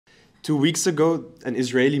2 weeks ago, an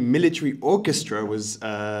Israeli military orchestra was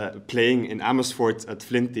playing in Amersfoort at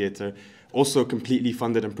Flint Theatre, also completely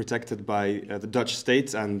funded and protected by the Dutch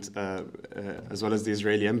state and as well as the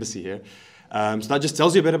Israeli embassy here. So that just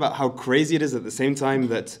tells you a bit about how crazy it is. At the same time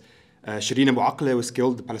that Shireen Abu Akleh was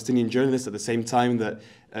killed, the Palestinian journalist, at the same time that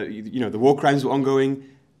the war crimes were ongoing,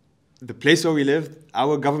 the place where we live,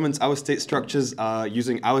 our governments, our state structures are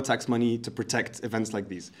using our tax money to protect events like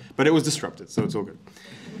these. But it was disrupted, so it's all good.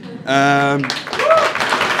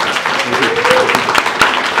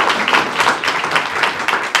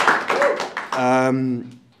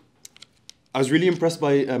 I was really impressed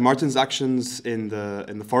by Martin's actions in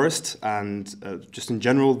the forest and just in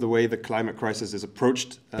general the way the climate crisis is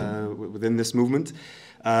approached within this movement,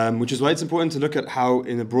 which is why it's important to look at how,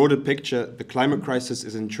 in a broader picture, the climate crisis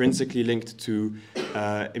is intrinsically linked to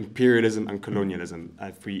imperialism and colonialism.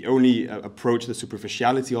 If we only approach the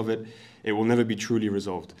superficiality of it, it will never be truly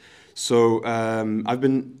resolved. So I've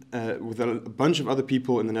been with a bunch of other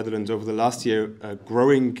people in the Netherlands over the last year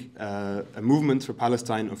growing a movement for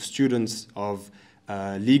Palestine of students, of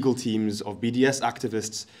legal teams, of BDS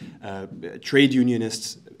activists, trade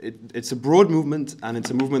unionists. It's a broad movement, and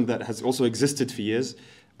it's a movement that has also existed for years,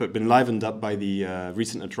 but been livened up by the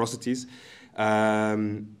recent atrocities.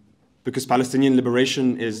 Because Palestinian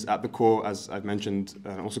liberation is at the core, as I've mentioned.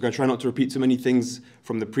 I'm also going to try not to repeat too many things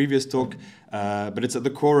from the previous talk, but it's at the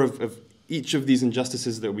core of each of these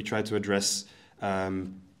injustices that we try to address,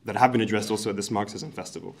 that have been addressed also at this Marxism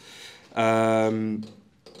festival.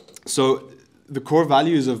 So the core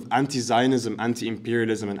values of anti-Zionism,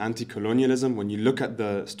 anti-imperialism, and anti-colonialism, when you look at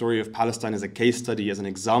the story of Palestine as a case study, as an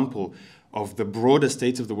example of the broader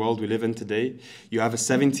state of the world we live in today, you have a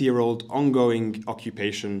 70-year-old ongoing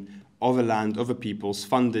occupation of a land, of a peoples,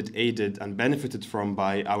 funded, aided, and benefited from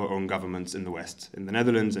by our own governments in the West, in the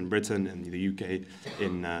Netherlands, in Britain, in the UK,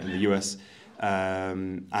 in the US.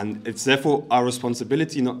 And it's therefore our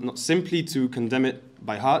responsibility not simply to condemn it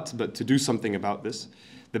by heart, but to do something about this.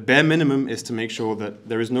 The bare minimum is to make sure that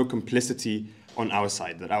there is no complicity on our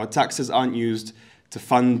side, that our taxes aren't used to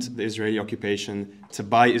fund the Israeli occupation, to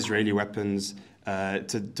buy Israeli weapons,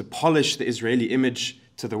 to polish the Israeli image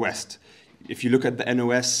to the West. If you look at the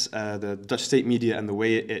NOS, the Dutch state media, and the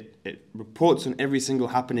way it reports on every single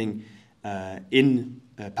happening in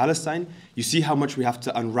Palestine, you see how much we have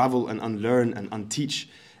to unravel and unlearn and unteach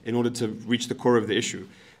in order to reach the core of the issue.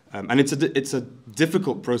 And it's a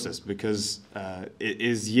difficult process because it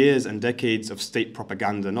is years and decades of state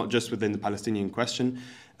propaganda, not just within the Palestinian question,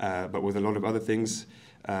 but with a lot of other things.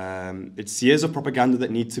 It's years of propaganda that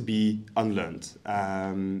need to be unlearned.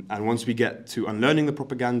 And once we get to unlearning the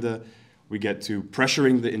propaganda, we get to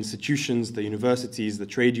pressuring the institutions, the universities, the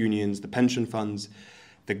trade unions, the pension funds,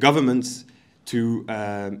 the governments to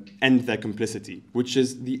end their complicity, which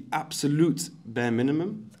is the absolute bare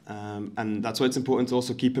minimum. And that's why it's important to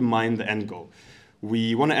also keep in mind the end goal.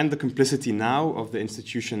 We want to end the complicity now of the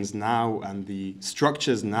institutions now and the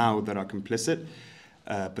structures now that are complicit.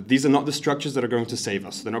 But these are not the structures that are going to save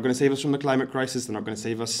us. They're not going to save us from the climate crisis. They're not going to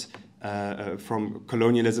save us from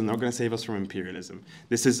colonialism. They're not going to save us from imperialism.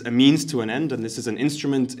 This is a means to an end, and this is an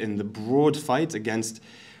instrument in the broad fight against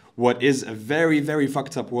what is a very, very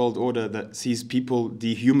fucked up world order that sees people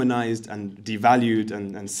dehumanized and devalued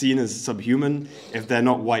and seen as subhuman if they're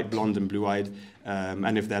not white, blonde, and blue-eyed,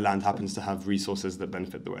 and if their land happens to have resources that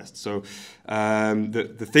benefit the West. So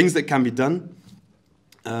the things that can be done,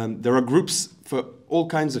 there are groups for all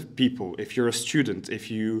kinds of people. If you're a student, if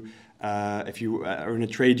you are in a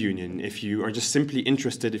trade union, if you are just simply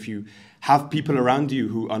interested, if you have people around you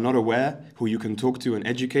who are not aware, who you can talk to and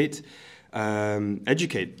educate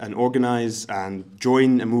and organize and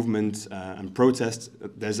join a movement and protest.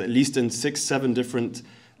 There's at least in 6-7 different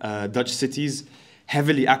Dutch cities,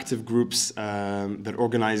 heavily active groups that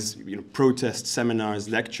organize protests, seminars,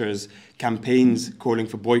 lectures, campaigns calling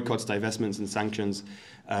for boycotts, divestments, and sanctions.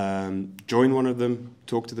 Join one of them,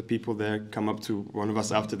 talk to the people there, come up to one of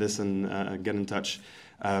us after this and get in touch.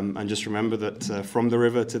 And just remember that from the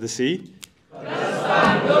river to the sea,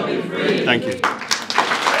 Palestine will be free. Thank you.